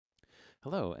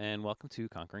Hello, and welcome to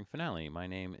Conquering Finale. My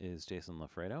name is Jason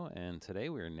Lafredo, and today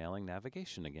we are nailing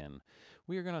navigation again.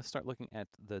 We are going to start looking at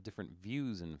the different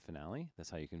views in Finale.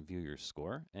 That's how you can view your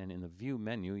score. And in the View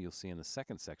menu, you'll see in the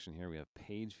second section here, we have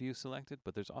Page View selected,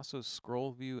 but there's also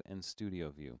Scroll View and Studio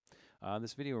View.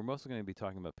 This video, we're mostly going to be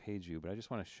talking about Page View, but I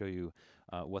just want to show you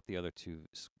what the other two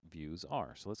views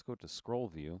are. So let's go to Scroll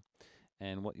View.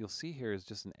 And what you'll see here is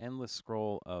just an endless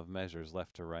scroll of measures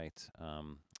left to right.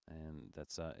 And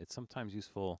that's it's sometimes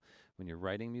useful when you're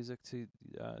writing music to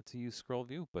use scroll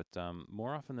view, but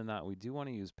more often than not, we do want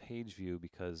to use page view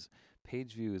because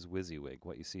page view is WYSIWYG.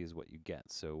 What you see is what you get.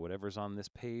 So whatever's on this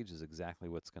page is exactly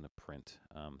what's going to print.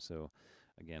 So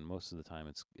again, most of the time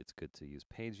it's good to use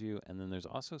page view. And then there's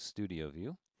also studio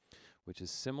view, which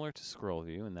is similar to scroll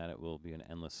view in that it will be an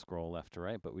endless scroll left to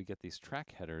right, but we get these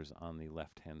track headers on the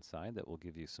left-hand side that will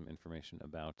give you some information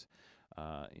about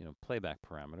playback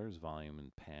parameters, volume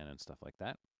and pan and stuff like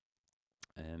that.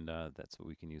 And that's what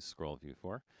we can use scroll view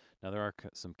for. Now there are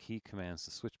some key commands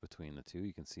to switch between the two.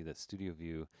 You can see that studio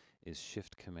view is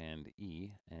shift command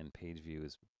E and page view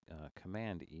is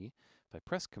command E. If I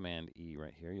press command E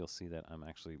right here, you'll see that I'm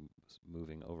actually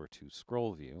moving over to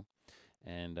scroll view.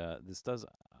 And this does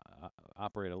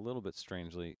operate a little bit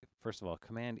strangely. First of all,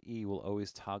 Command E will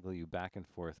always toggle you back and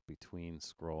forth between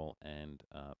scroll and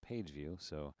page view.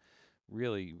 So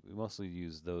really, we mostly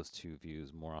use those two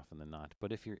views more often than not.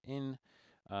 But if you're in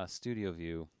Studio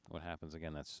View, what happens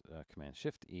again, that's Command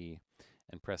Shift E,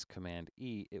 and press Command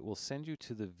E, it will send you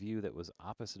to the view that was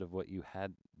opposite of what you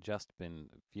had just been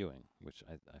viewing, which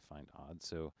I find odd.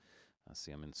 So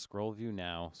see, I'm in scroll view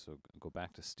now, so go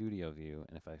back to studio view,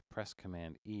 and if I press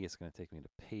Command E, it's going to take me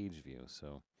to page view.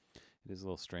 So it is a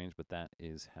little strange, but that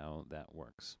is how that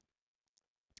works.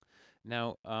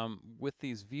 Now, with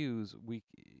these views,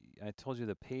 I told you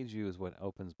the page view is what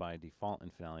opens by default in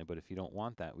Finale, but if you don't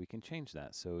want that, we can change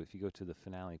that. So if you go to the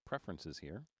Finale preferences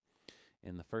here,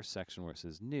 in the first section where it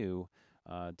says New,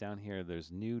 down here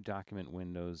there's New Document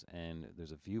Windows, and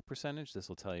there's a view percentage. This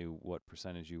will tell you what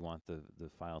percentage you want the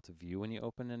file to view when you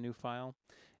open a new file,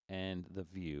 and the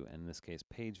view. And in this case,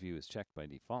 page view is checked by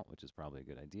default, which is probably a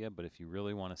good idea. But if you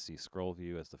really want to see scroll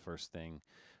view as the first thing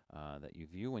that you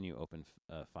view when you open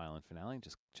a file in Finale,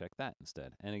 just check that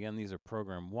instead. And again, these are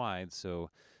program-wide, so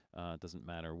it doesn't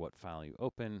matter what file you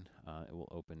open, it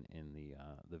will open in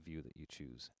the view that you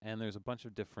choose. And there's a bunch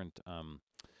of different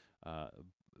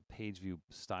page view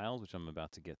styles, which I'm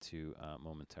about to get to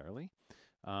momentarily.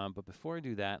 But before I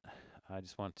do that, I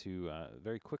just want to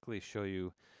very quickly show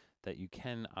you that you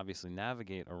can obviously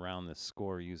navigate around this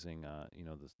score using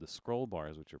the scroll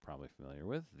bars, which you're probably familiar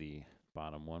with. The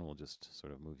bottom one will just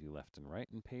sort of move you left and right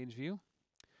in page view,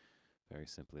 very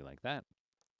simply like that.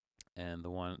 And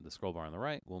the scroll bar on the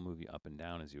right will move you up and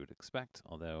down as you would expect,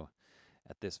 although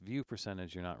at this view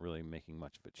percentage, you're not really making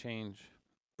much of a change.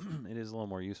 It is a little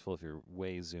more useful if you're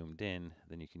way zoomed in,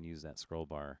 then you can use that scroll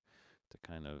bar to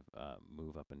kind of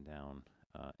move up and down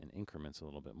in increments a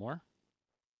little bit more.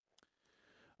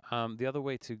 The other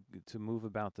way to move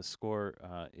about the score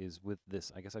is with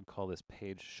this, I guess I'd call this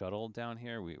page shuttle down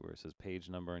here, where it says page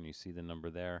number and you see the number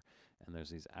there, and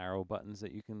there's these arrow buttons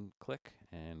that you can click,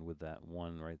 and with that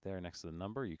one right there next to the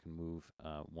number, you can move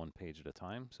one page at a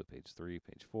time. So page 3,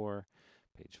 page 4,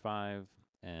 page 5,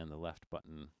 and the left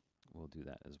button will do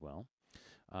that as well.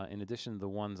 In addition, the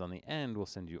ones on the end will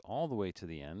send you all the way to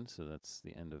the end, so that's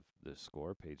the end of the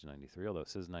score, page 93, although it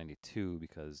says 92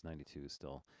 because 92 is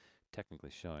still technically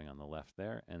showing on the left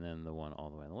there, and then the one all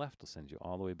the way on the left will send you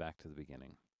all the way back to the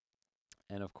beginning.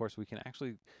 And of course, we can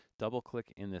actually double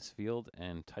click in this field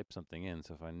and type something in.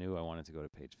 So if I knew I wanted to go to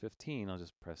page 15, I'll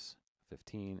just press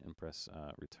 15 and press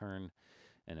return,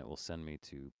 and it will send me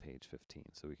to page 15.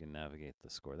 So we can navigate the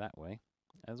score that way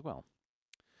as well.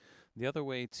 The other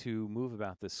way to move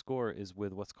about this score is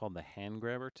with what's called the hand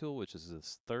grabber tool, which is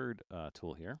this third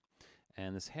tool here.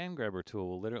 And this hand grabber tool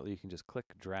will literally, you can just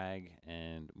click, drag,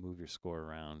 and move your score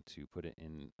around to put it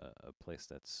in a place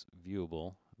that's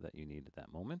viewable that you need at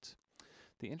that moment.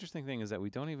 The interesting thing is that we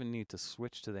don't even need to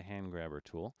switch to the hand grabber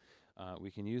tool.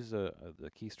 We can use the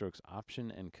keystrokes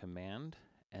Option and Command,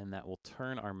 and that will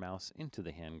turn our mouse into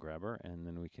the hand grabber, and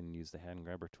then we can use the hand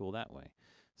grabber tool that way.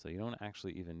 So you don't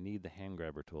actually even need the hand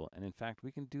grabber tool. And in fact,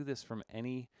 we can do this from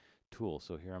any tool.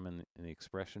 So here I'm in the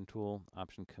expression tool,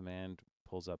 Option Command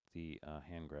pulls up the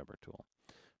hand grabber tool.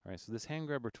 All right, so this hand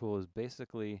grabber tool is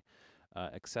basically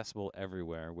accessible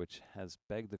everywhere, which has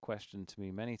begged the question to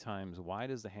me many times, why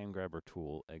does the hand grabber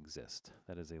tool exist?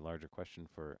 That is a larger question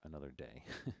for another day.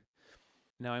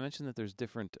 Now, I mentioned that there's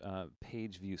different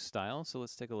page view styles, so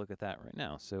let's take a look at that right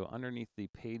now. So underneath the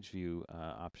page view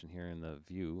option here in the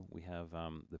view, we have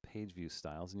the page view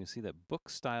styles, and you see that book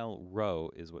style row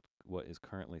is what is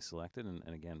currently selected,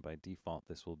 and again, by default,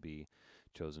 this will be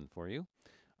chosen for you.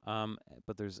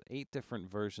 But there's 8 different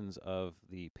versions of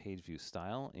the page view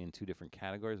style in 2 different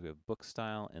categories. We have book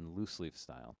style and loose leaf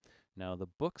style. Now, the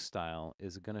book style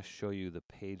is going to show you the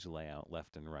page layout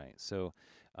left and right. So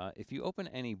if you open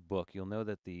any book, you'll know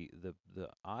that the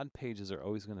odd pages are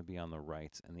always going to be on the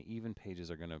right, and the even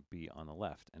pages are going to be on the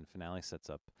left. And Finale sets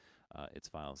up its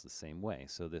files the same way.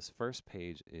 So this first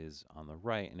page is on the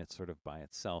right, and it's sort of by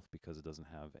itself because it doesn't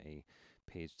have a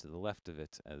page to the left of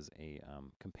it as a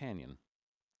companion.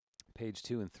 Page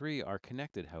 2 and 3 are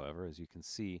connected, however, as you can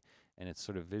see, and it's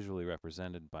sort of visually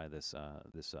represented by this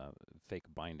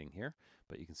fake binding here.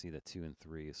 But you can see that 2 and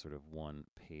 3 is sort of one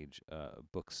page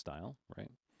book style, right?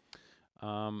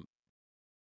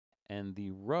 And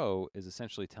the row is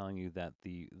essentially telling you that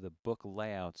the book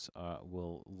layouts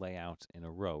will lay out in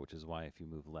a row, which is why if you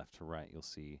move left to right, you'll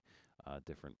see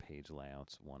different page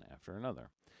layouts one after another.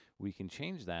 We can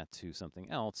change that to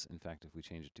something else. In fact, if we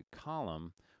change it to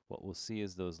column, what we'll see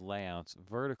is those layouts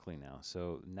vertically now.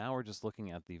 So now we're just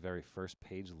looking at the very first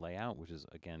page layout, which is,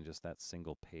 again, just that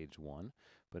single page 1.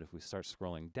 But if we start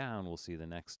scrolling down, we'll see the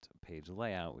next page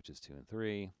layout, which is 2 and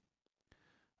 3.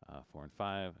 4 and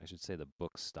 5. I should say the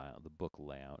book style, the book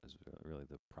layout is really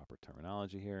the proper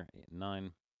terminology here. 8 and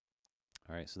 9.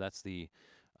 All right, so that's the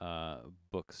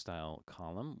book style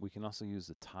column. We can also use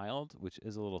the tiled, which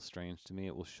is a little strange to me.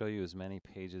 It will show you as many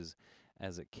pages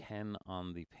as it can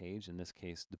on the page. In this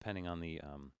case, depending on the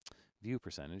view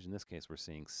percentage, in this case, we're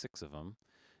seeing 6 of them.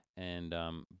 And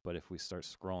but if we start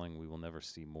scrolling, we will never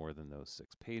see more than those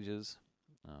 6 pages,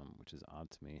 which is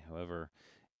odd to me. However,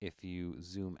 if you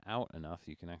zoom out enough,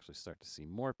 you can actually start to see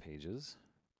more pages.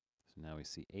 So now we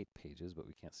see 8 pages, but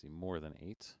we can't see more than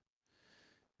 8.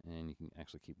 And you can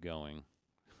actually keep going,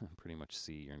 pretty much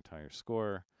see your entire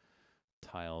score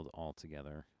tiled all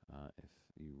together if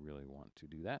you really want to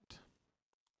do that.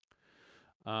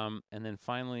 And then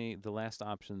finally, the last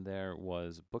option there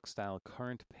was book style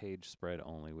current page spread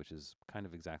only, which is kind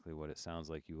of exactly what it sounds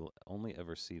like. You will only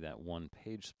ever see that one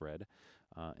page spread.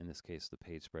 In this case, the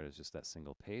page spread is just that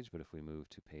single page, but if we move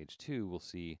to page 2, we'll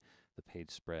see the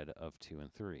page spread of 2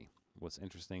 and 3. What's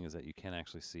interesting is that you can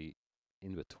actually see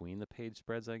in between the page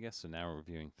spreads, I guess. So now we're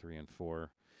viewing 3 and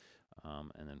 4,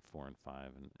 and then 4 and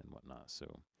 5 and whatnot.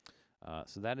 So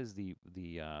that is the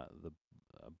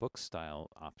book style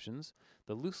options.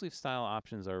 The loose leaf style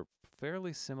options are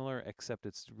fairly similar, except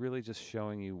it's really just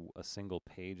showing you a single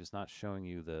page. It's not showing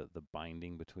you the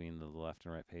binding between the left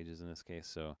and right pages in this case.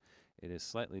 So it is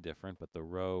slightly different, but the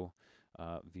row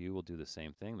view will do the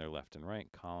same thing. They're left and right.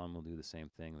 Column will do the same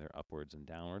thing. They're upwards and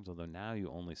downwards, although now you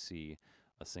only see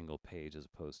a single page as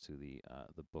opposed to the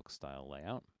book style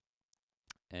layout.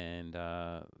 And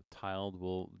tiled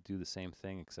will do the same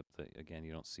thing, except that, again,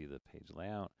 you don't see the page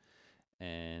layout.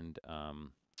 And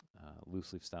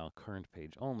loose leaf style current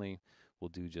page only will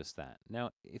do just that.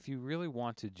 Now, if you really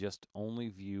want to just only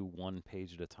view one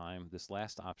page at a time, this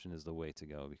last option is the way to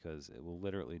go because it will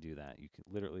literally do that. You can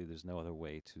literally, there's no other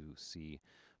way to see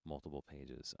multiple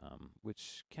pages,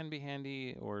 which can be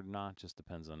handy or not, just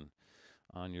depends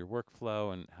on your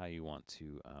workflow and how you want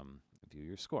to view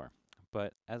your score.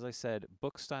 But as I said,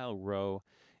 book style row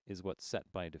is what's set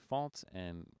by default,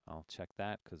 and I'll check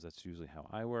that because that's usually how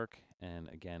I work. And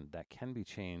again, that can be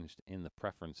changed in the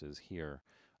preferences here.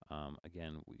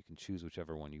 Again, you can choose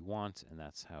whichever one you want, and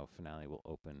that's how Finale will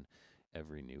open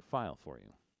every new file for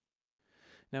you.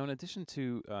 Now, in addition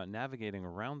to navigating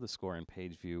around the score in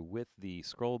page view with the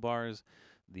scroll bars,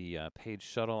 the page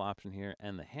shuttle option here,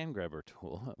 and the hand grabber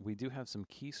tool, we do have some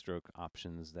keystroke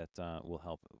options that will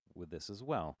help with this as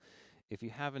well. If you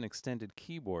have an extended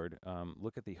keyboard,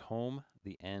 look at the home,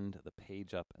 the end, the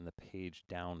page up, and the page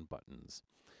down buttons.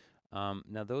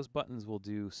 Now, those buttons will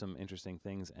do some interesting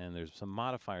things, and there's some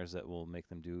modifiers that will make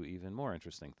them do even more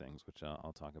interesting things, which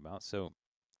I'll talk about. So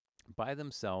by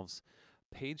themselves,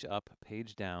 page up,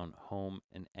 page down, home,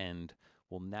 and end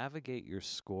will navigate your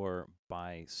score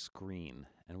by screen.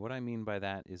 And what I mean by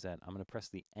that is that I'm going to press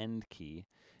the end key,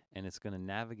 and it's going to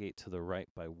navigate to the right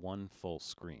by one full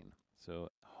screen. So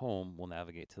home will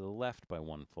navigate to the left by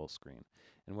one full screen.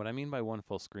 And what I mean by one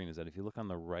full screen is that if you look on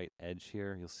the right edge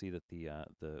here, you'll see that the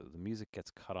music gets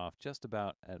cut off just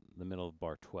about at the middle of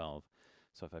bar 12.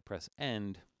 So if I press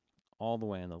end, all the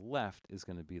way on the left is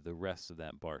going to be the rest of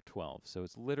that bar 12. So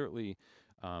it's literally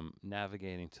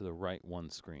navigating to the right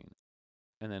one screen.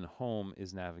 And then home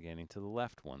is navigating to the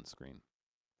left one screen.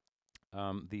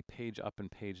 The page up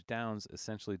and page down's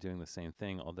essentially doing the same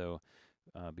thing, although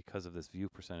because of this view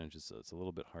percentage, it's a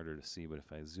little bit harder to see. But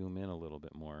if I zoom in a little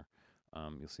bit more,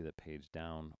 you'll see that page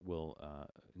down will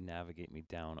navigate me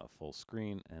down a full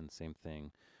screen, and same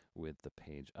thing with the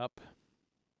page up.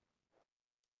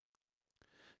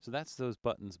 So that's those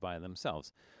buttons by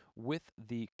themselves. With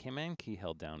the command key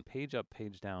held down, page up,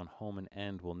 page down, home, and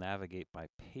end will navigate by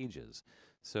pages.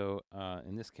 So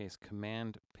in this case,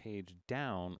 command page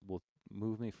down will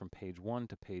move me from page 1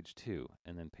 to page 2,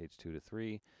 and then page 2 to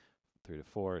 3, 3 to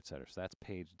 4, etc. So that's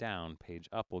page down. Page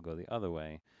up will go the other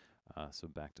way. So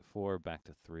back to 4, back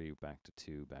to 3, back to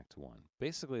 2, back to 1.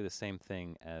 Basically the same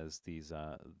thing as these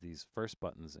first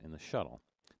buttons in the shuttle.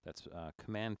 That's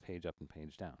command page up and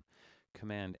page down.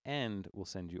 Command end will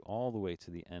send you all the way to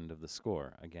the end of the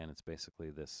score. Again, it's basically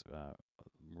this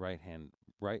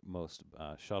rightmost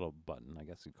shuttle button, I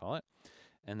guess you'd call it.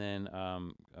 And then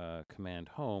command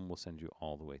home will send you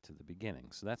all the way to the beginning.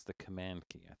 So that's the command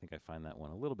key. I think I find that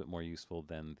one a little bit more useful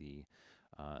than the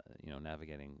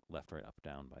navigating left, right, up,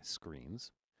 down by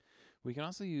screens. We can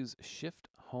also use shift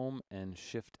home and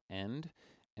shift end.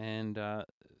 And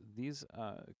these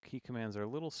key commands are a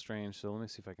little strange, so let me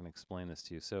see if I can explain this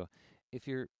to you. So if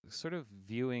you're sort of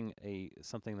viewing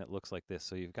something that looks like this,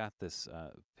 so you've got this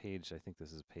page, I think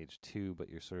this is page 2, but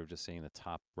you're sort of just seeing the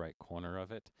top right corner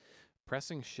of it.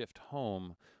 Pressing shift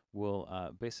home will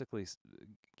basically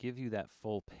give you that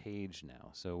full page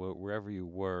now. So wherever you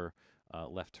were,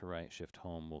 left to right, shift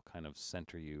home will kind of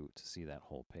center you to see that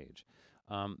whole page.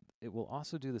 It will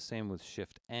also do the same with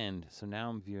shift end. So now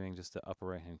I'm viewing just the upper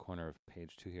right hand corner of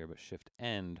page 2 here, but shift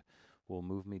end will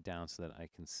move me down so that I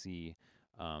can see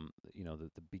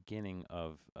the beginning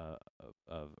of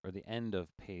or the end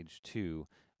of page 2,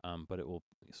 but it will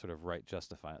sort of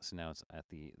justify it. So now it's at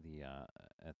the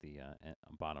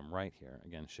bottom right here.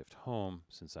 Again, shift home,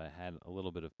 since I had a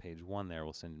little bit of page 1 there,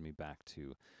 will send me back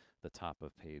to the top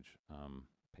of page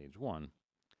 1.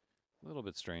 A little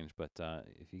bit strange, but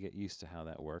if you get used to how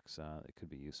that works, it could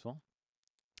be useful.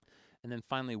 And then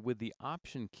finally, with the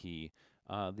option key,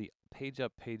 the page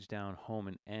up, page down, home,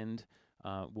 and end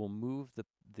will move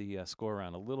the score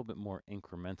around a little bit more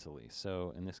incrementally.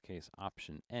 So in this case,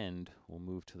 option end will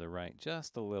move to the right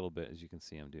just a little bit. As you can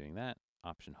see, I'm doing that.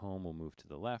 Option home will move to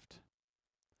the left.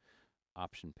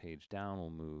 Option page down will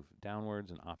move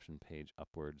downwards, and option page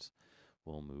upwards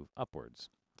will move upwards.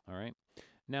 All right.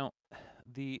 Now,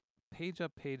 the page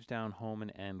up, page down, home,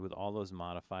 and end with all those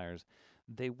modifiers,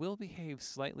 they will behave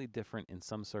slightly different in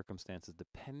some circumstances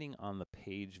depending on the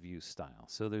page view style.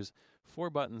 So there's 4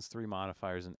 buttons, 3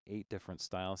 modifiers, and 8 different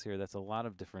styles here. That's a lot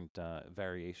of different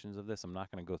variations of this. I'm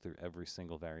not going to go through every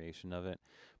single variation of it,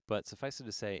 but suffice it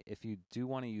to say, if you do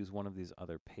want to use one of these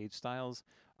other page styles,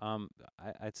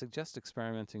 I'd suggest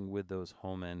experimenting with those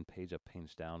home end, page up,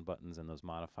 page down buttons and those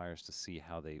modifiers to see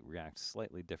how they react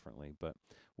slightly differently. But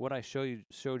what I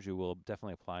showed you will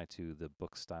definitely apply to the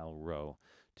book style row,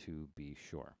 to be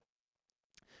sure.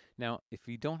 Now, if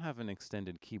you don't have an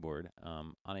extended keyboard,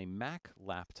 on a Mac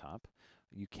laptop,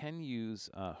 you can use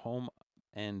home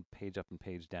and page up and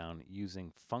page down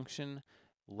using function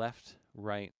left,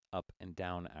 right, up, and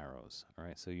down arrows. All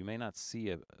right, so you may not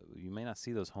see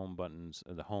those home buttons,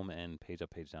 or the home and page up,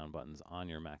 page down buttons on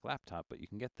your Mac laptop, but you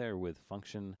can get there with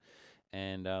function.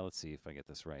 And let's see if I get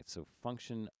this right. So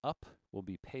function up will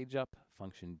be page up,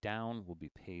 function down will be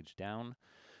page down,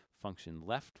 function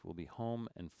left will be home,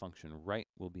 and function right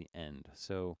will be end.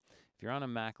 So if you're on a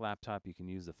Mac laptop, you can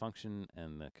use the function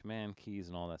and the command keys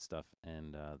and all that stuff,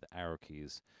 and the arrow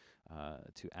keys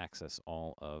to access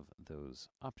all of those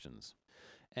options.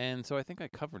 And so I think I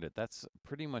covered it. That's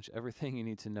pretty much everything you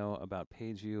need to know about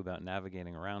page view, about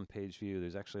navigating around page view.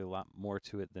 There's actually a lot more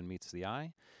to it than meets the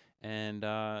eye. And,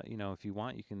 if you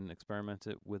want, you can experiment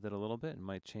with it a little bit. It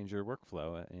might change your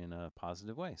workflow in a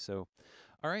positive way. So,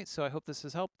 all right, so I hope this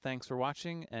has helped. Thanks for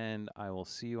watching, and I will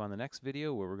see you on the next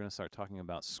video where we're going to start talking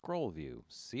about scroll view.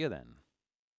 See you then.